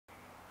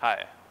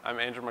Hi, I'm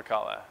Andrew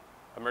McCullough,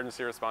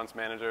 Emergency Response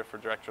Manager for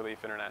Direct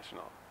Relief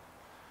International.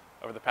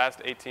 Over the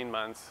past 18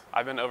 months,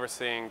 I've been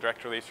overseeing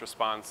Direct Relief's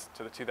response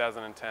to the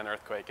 2010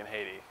 earthquake in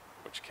Haiti,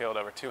 which killed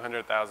over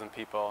 200,000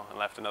 people and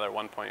left another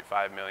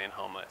 1.5 million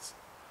homeless.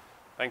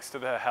 Thanks to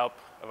the help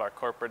of our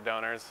corporate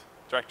donors,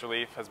 Direct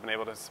Relief has been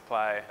able to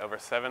supply over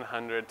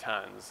 700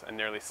 tons and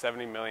nearly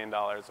 $70 million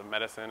of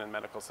medicine and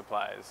medical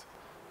supplies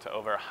to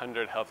over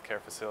 100 healthcare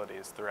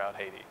facilities throughout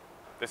Haiti.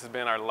 This has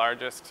been our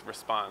largest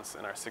response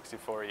in our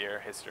 64-year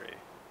history.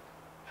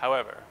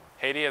 However,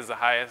 Haiti has the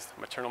highest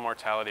maternal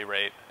mortality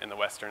rate in the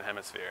Western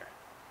Hemisphere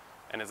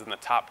and is in the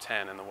top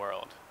 10 in the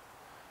world.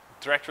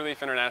 Direct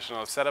Relief International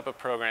has set up a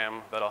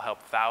program that will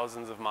help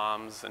thousands of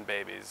moms and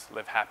babies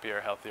live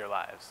happier, healthier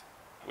lives.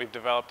 We've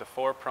developed a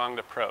four-pronged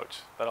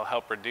approach that will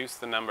help reduce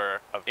the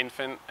number of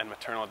infant and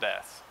maternal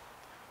deaths.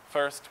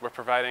 First, we're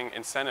providing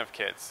incentive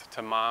kits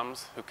to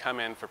moms who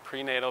come in for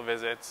prenatal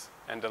visits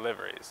and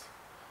deliveries.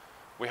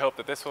 We hope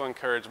that this will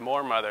encourage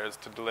more mothers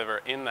to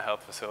deliver in the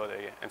health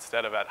facility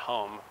instead of at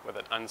home with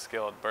an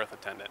unskilled birth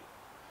attendant.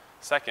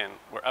 Second,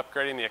 we're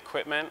upgrading the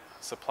equipment,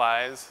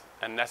 supplies,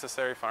 and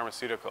necessary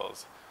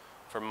pharmaceuticals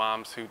for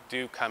moms who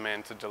do come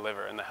in to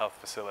deliver in the health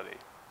facility.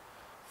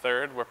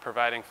 Third, we're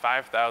providing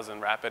 5,000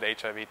 rapid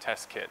HIV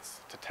test kits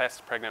to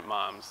test pregnant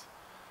moms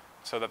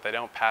so that they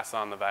don't pass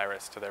on the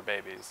virus to their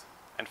babies.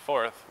 And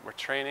fourth, we're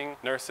training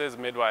nurses,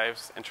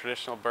 midwives, and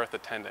traditional birth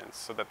attendants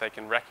so that they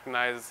can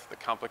recognize the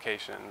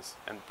complications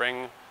and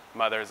bring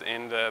mothers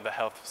into the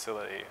health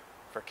facility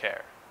for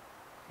care.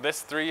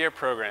 This 3-year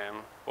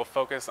program will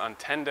focus on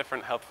 10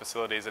 different health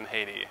facilities in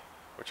Haiti,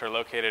 which are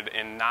located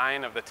in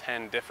 9 of the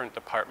 10 different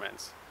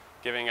departments,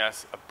 giving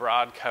us a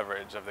broad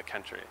coverage of the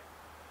country.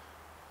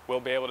 We'll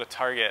be able to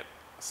target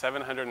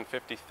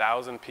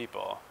 750,000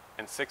 people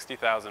and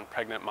 60,000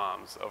 pregnant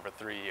moms over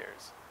 3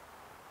 years.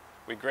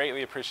 We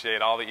greatly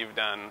appreciate all that you've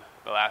done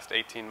the last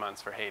 18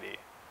 months for Haiti.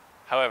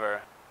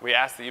 However, we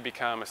ask that you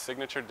become a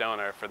signature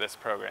donor for this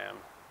program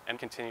and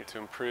continue to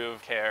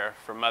improve care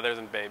for mothers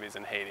and babies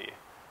in Haiti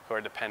who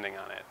are depending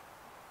on it.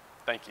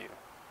 Thank you.